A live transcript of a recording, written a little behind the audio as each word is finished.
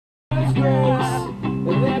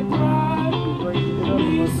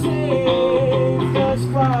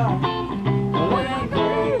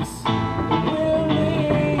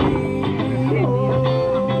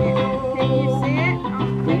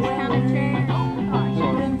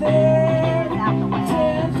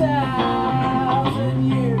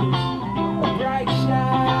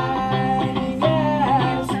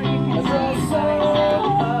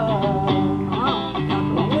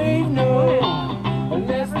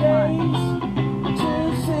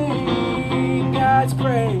God's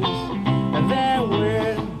praise than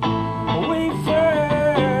when we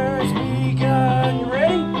first begun. You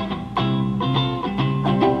ready?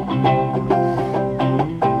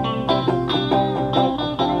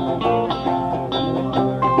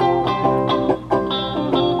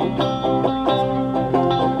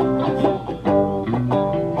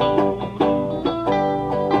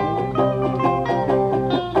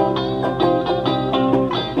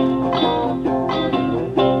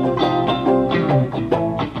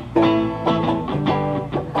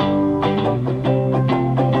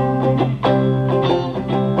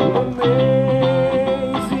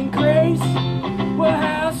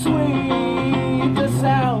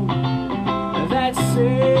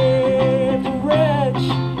 Saved a wretch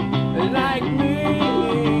like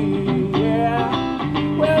me,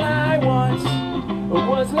 yeah. Well, I once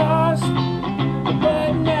was lost,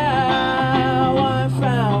 but now I'm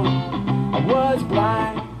found. I was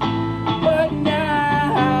blind, but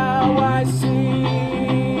now I see.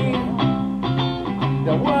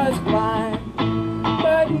 I was blind,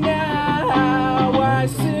 but now I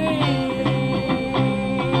see,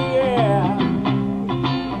 yeah.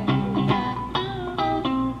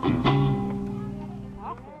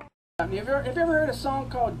 Have you ever heard a song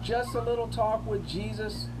called Just a Little Talk with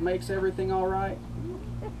Jesus Makes Everything Alright?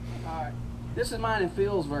 Alright. This is mine and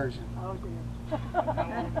Phil's version. Oh dear.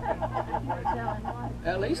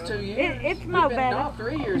 At least 2 years. It's no better. No,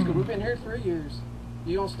 3 years, because we've been here 3 years.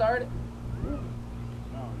 You gonna start it?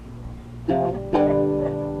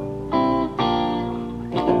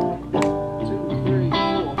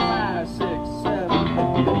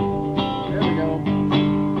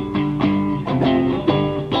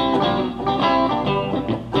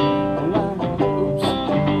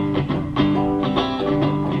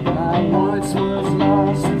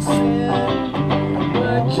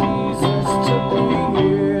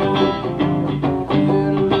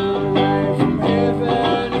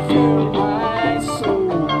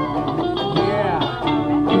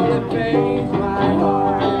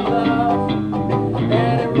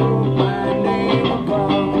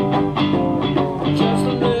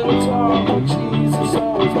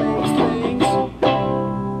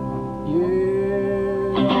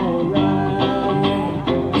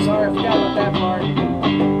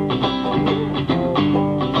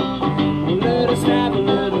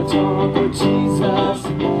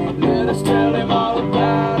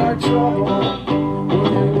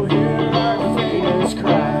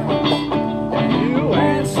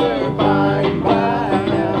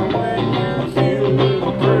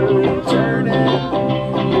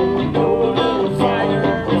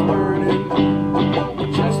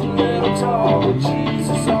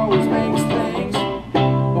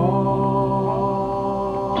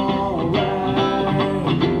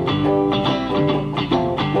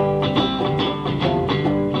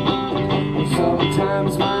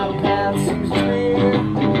 Sometimes my path seems drear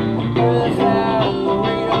without a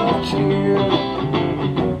ray of cheer.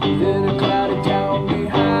 Then a cloud of doubt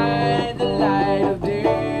behind the light of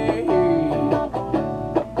day.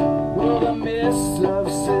 Well, the mist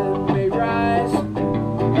of sin may rise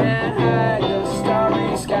and hide the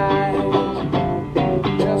starry skies.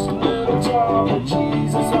 Just a little talk with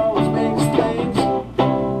Jesus always makes things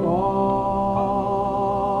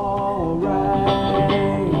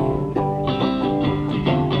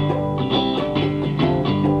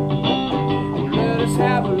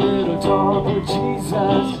have a little talk with Jesus.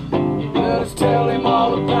 Let us tell him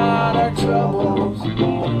all about our troubles. He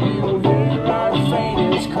will hear our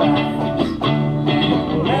faintest cries.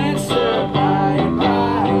 We'll answer by and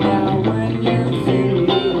by. Now when you feel a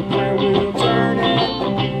little prayer wheel turning,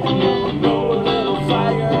 you'll know a little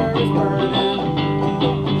fire is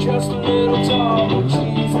burning. Just a little talk with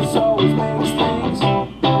Jesus always makes things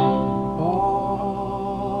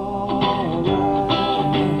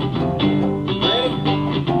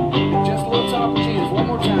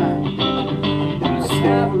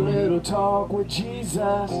talk with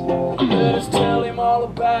Jesus. Let us tell him all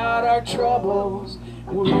about our troubles.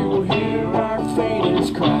 We will hear our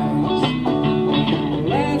faintest cries.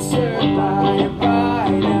 We'll answer by and by.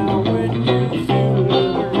 Now when you feel a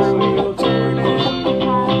little wheel turning,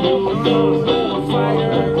 you'll know the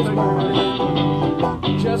fire is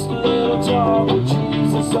burning. Just a little talk with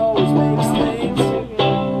Jesus always makes things,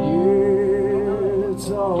 yeah, it's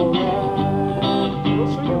alright.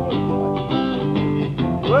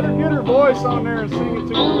 Let her get her voice on there and sing it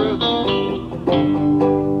to the rhythm.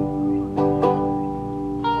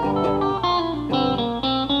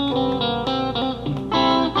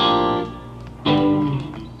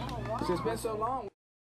 It's been so long.